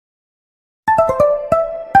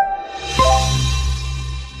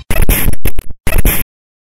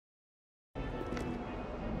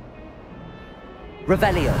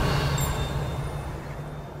Revelio.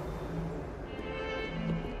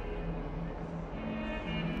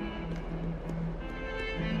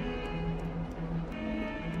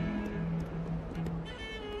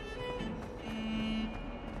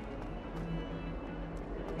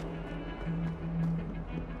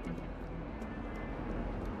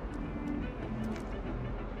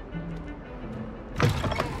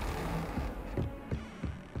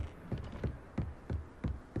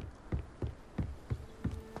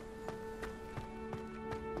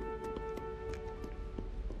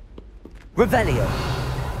 Revelio.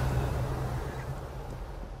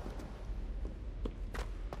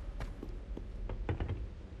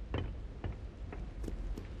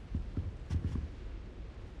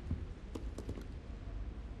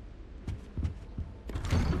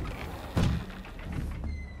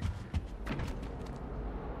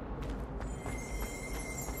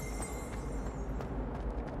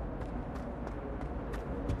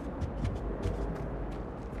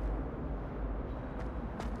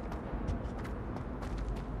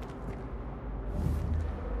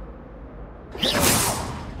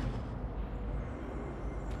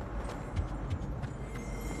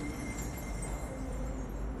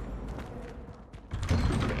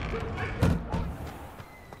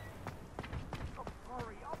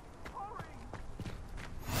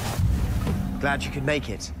 Glad you could make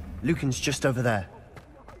it. Lucan's just over there.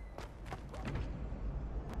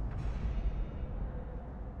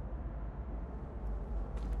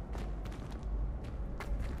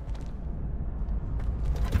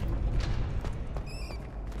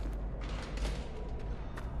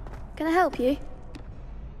 Can I help you?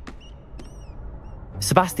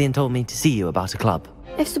 Sebastian told me to see you about a club.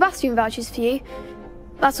 If Sebastian vouches for you,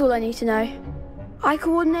 that's all I need to know. I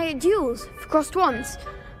coordinate duels for crossed wands.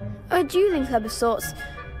 A dueling club of sorts.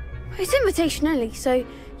 It's invitation only, so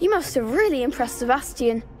you must have really impressed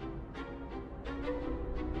Sebastian.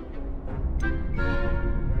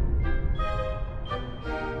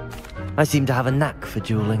 I seem to have a knack for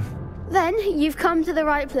dueling. Then you've come to the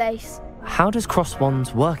right place. How does cross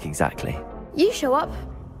wands work exactly? You show up,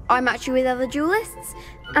 I match you with other duelists,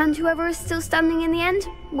 and whoever is still standing in the end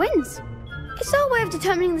wins. It's our way of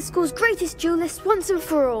determining the school's greatest duelist once and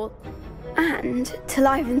for all. And, to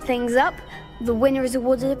liven things up, the winner is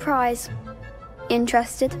awarded a prize.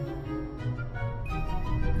 Interested?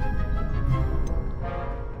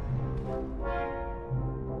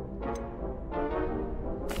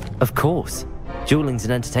 Of course. Dueling's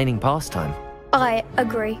an entertaining pastime. I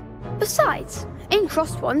agree. Besides, in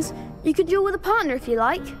crossed ones, you can duel with a partner if you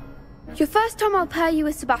like. Your first time I'll pair you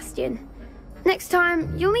with Sebastian. Next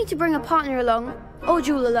time, you'll need to bring a partner along, or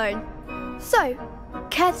duel alone. So,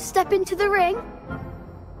 care to step into the ring?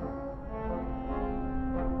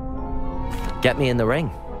 Get me in the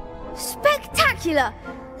ring. Spectacular!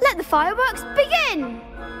 Let the fireworks begin!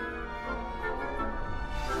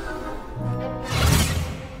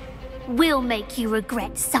 We'll make you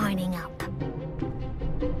regret signing up.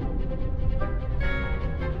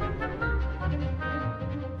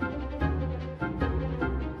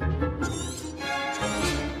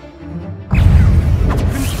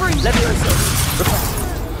 Levioso!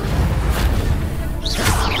 Is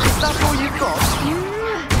that all you've got?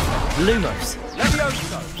 Lumos.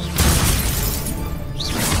 Levioso!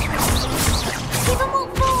 Give them all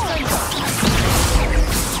forward!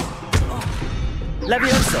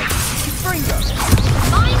 Levioso! Fringo!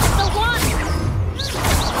 Mine's the one!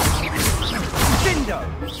 Dindo!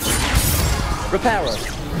 Reparo.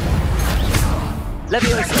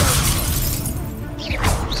 Levioso.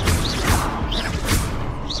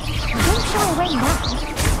 Don't show away now.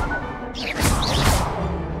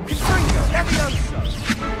 Fringo! Levioso!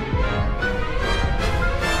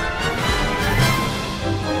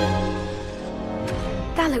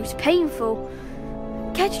 That looks painful.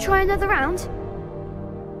 Care to try another round?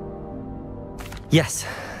 Yes,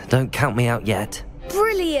 don't count me out yet.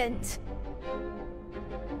 Brilliant!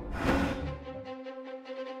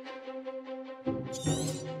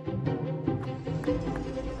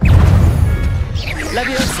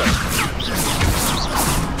 Levioso!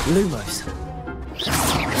 Lumos.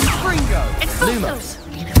 Fringo! Lumos.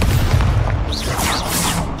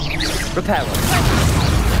 Reparo.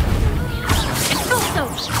 Expulso!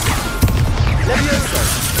 Levioso!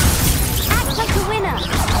 Act like a winner!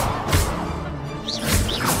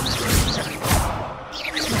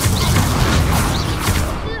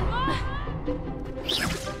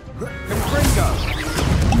 Fringo!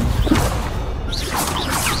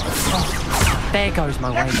 There goes my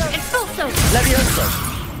way. Expulso! Levioso!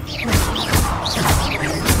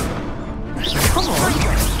 Come on.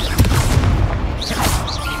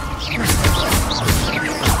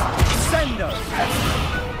 Sendo!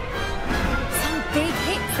 Some big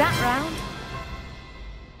hits that round.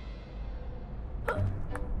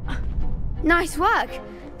 Nice work.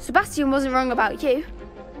 Sebastian wasn't wrong about you.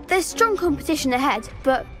 There's strong competition ahead,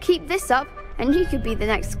 but keep this up and you could be the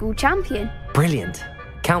next school champion. Brilliant.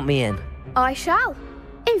 Count me in. I shall.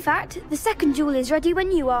 In fact, the second duel is ready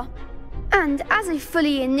when you are. And as a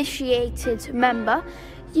fully initiated member,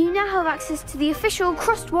 you now have access to the official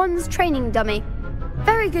Crossed Wands training dummy.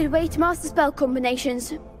 Very good way to master spell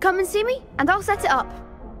combinations. Come and see me, and I'll set it up.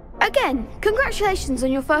 Again, congratulations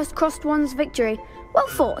on your first Crossed Wands victory. Well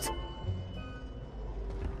fought.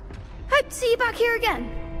 Hope to see you back here again.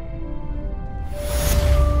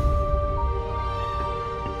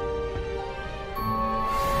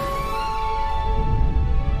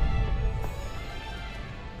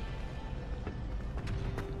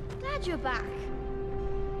 Glad you're back.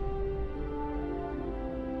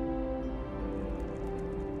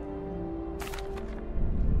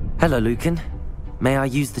 Hello, Lucan. May I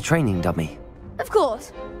use the training dummy? Of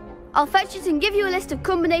course. I'll fetch it and give you a list of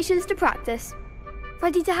combinations to practice.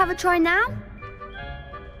 Ready to have a try now?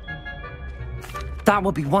 That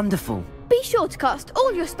would be wonderful. Be sure to cast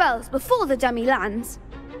all your spells before the dummy lands.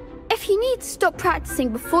 If you need to stop practicing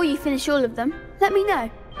before you finish all of them, let me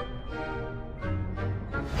know.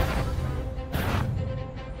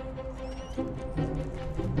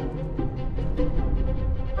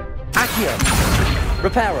 Accio!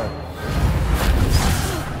 Reparo!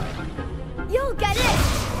 You'll get it!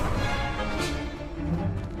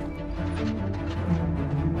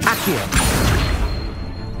 Accio!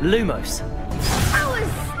 Lumos! That was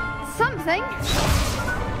something.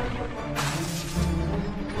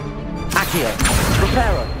 Accio!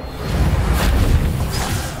 Reparo!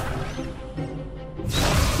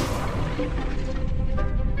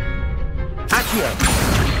 Accio!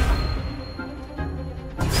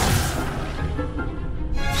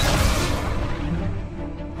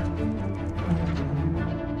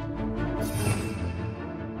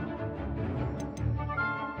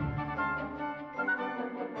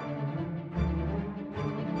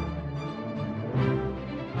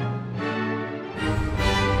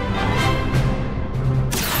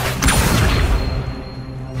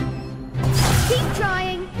 Keep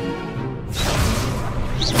trying.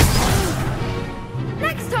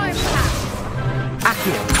 Next time, perhaps.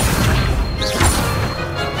 Accio!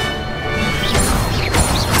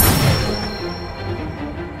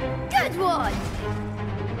 Good one.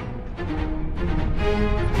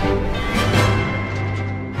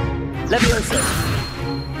 Levioso!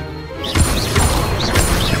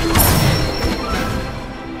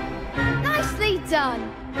 Nicely done.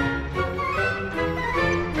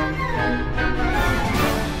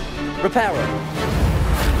 Reparo!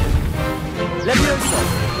 Levioso!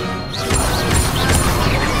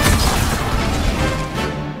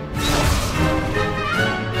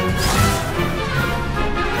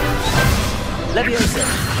 Levioso!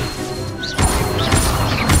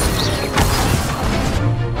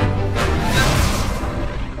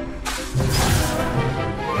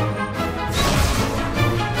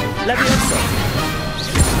 Levioso!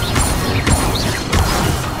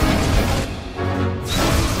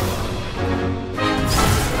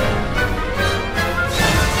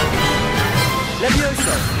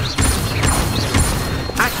 Levioso!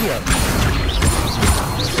 Accio!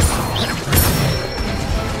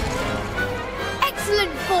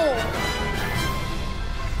 Excellent fall.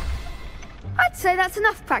 I'd say that's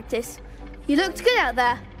enough practice. You looked good out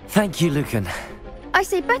there. Thank you, Lucan. I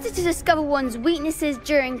say better to discover one's weaknesses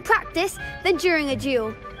during practice than during a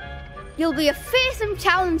duel. You'll be a fearsome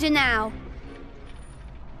challenger now.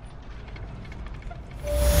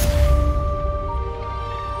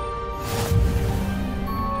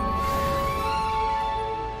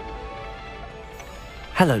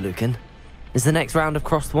 Hello, Lucan. Is the next round of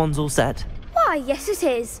Crossed Wands all set? Why, yes it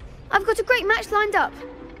is. I've got a great match lined up.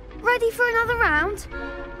 Ready for another round?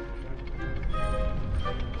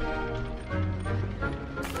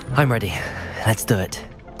 I'm ready. Let's do it.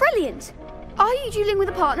 Brilliant. Are you dueling with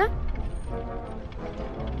a partner?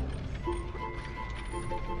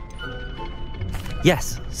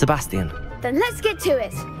 Yes, Sebastian. Then let's get to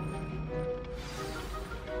it.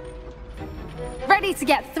 Ready to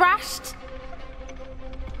get thrashed?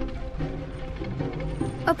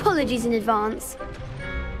 Apologies in advance.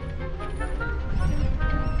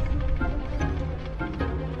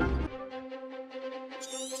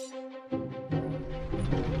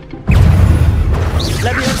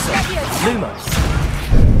 Levioso! Lumos!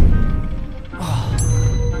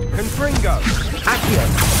 Confringo! Accio!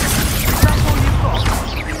 Is that all you've got?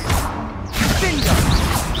 Bingo!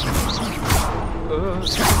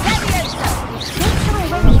 Levioso!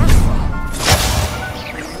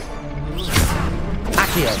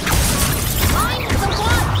 Accio. I'm the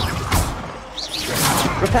one!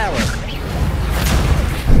 Reparo.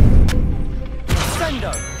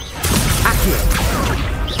 Sendo! Accio.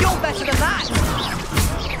 You're better than that!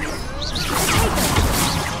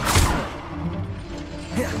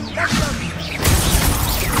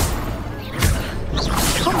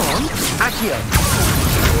 Come on. Accio.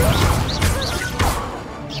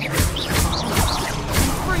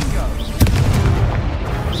 Ringo!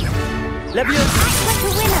 Leviosa. Act like a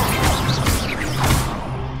winner!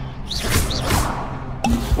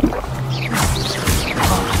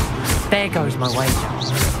 There goes my wager.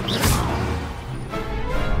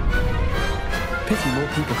 Pity more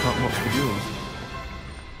people can't watch the duels.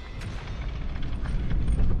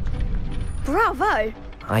 Bravo!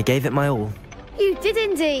 I gave it my all. You did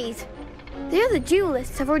indeed. The other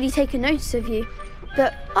duelists have already taken notice of you,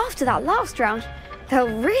 but after that last round, they'll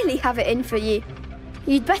really have it in for you.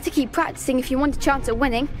 You'd better keep practicing if you want a chance at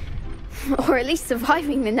winning, or at least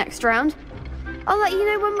surviving the next round. I'll let you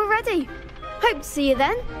know when we're ready. Hope to see you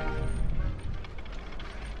then.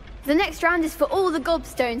 The next round is for all the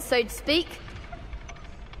gobstones, so to speak.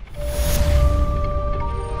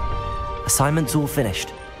 Assignment's all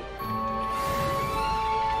finished.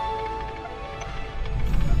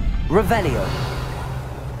 Revelio.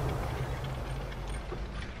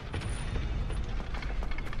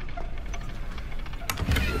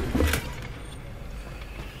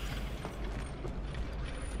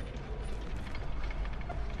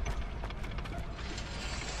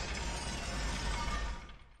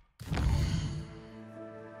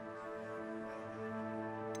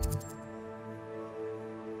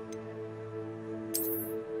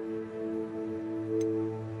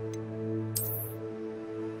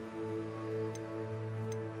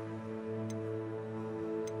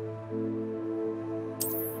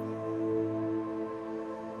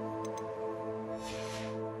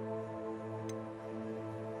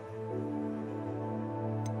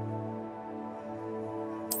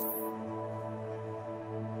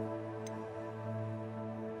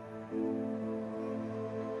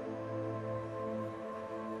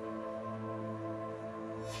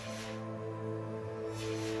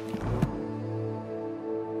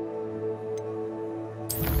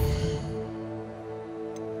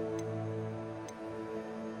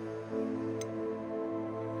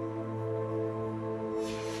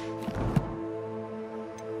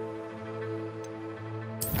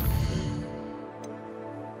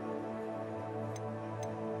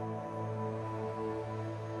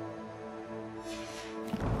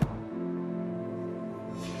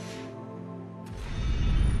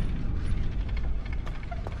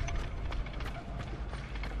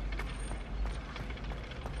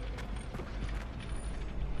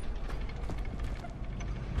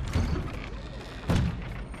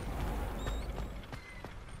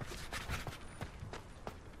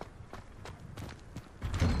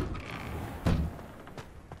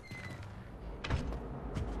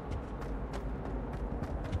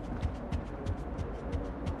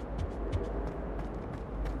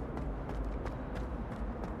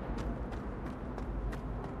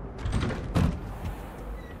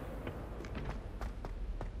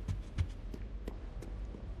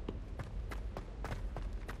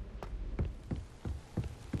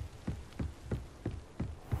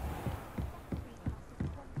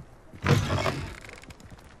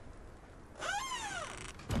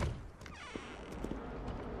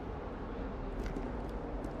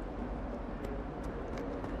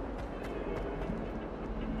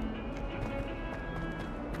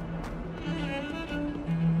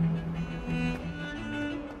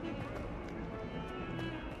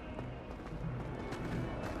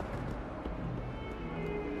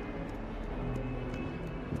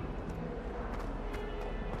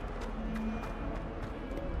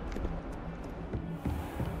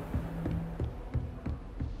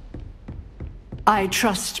 I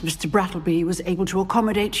trust Mr. Brattleby was able to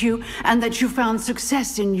accommodate you and that you found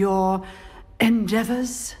success in your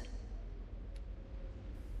endeavors.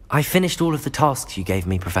 I finished all of the tasks you gave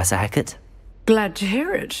me, Professor Hecat. Glad to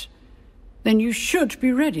hear it. Then you should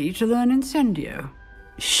be ready to learn Incendio.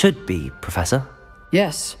 Should be, Professor.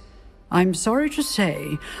 Yes. I'm sorry to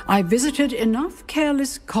say, I visited enough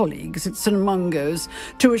careless colleagues at St. Mungo's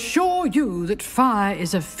to assure you that fire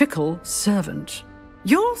is a fickle servant.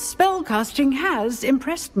 Your spellcasting has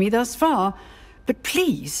impressed me thus far, but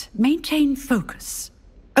please maintain focus.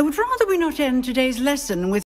 I would rather we not end today's lesson with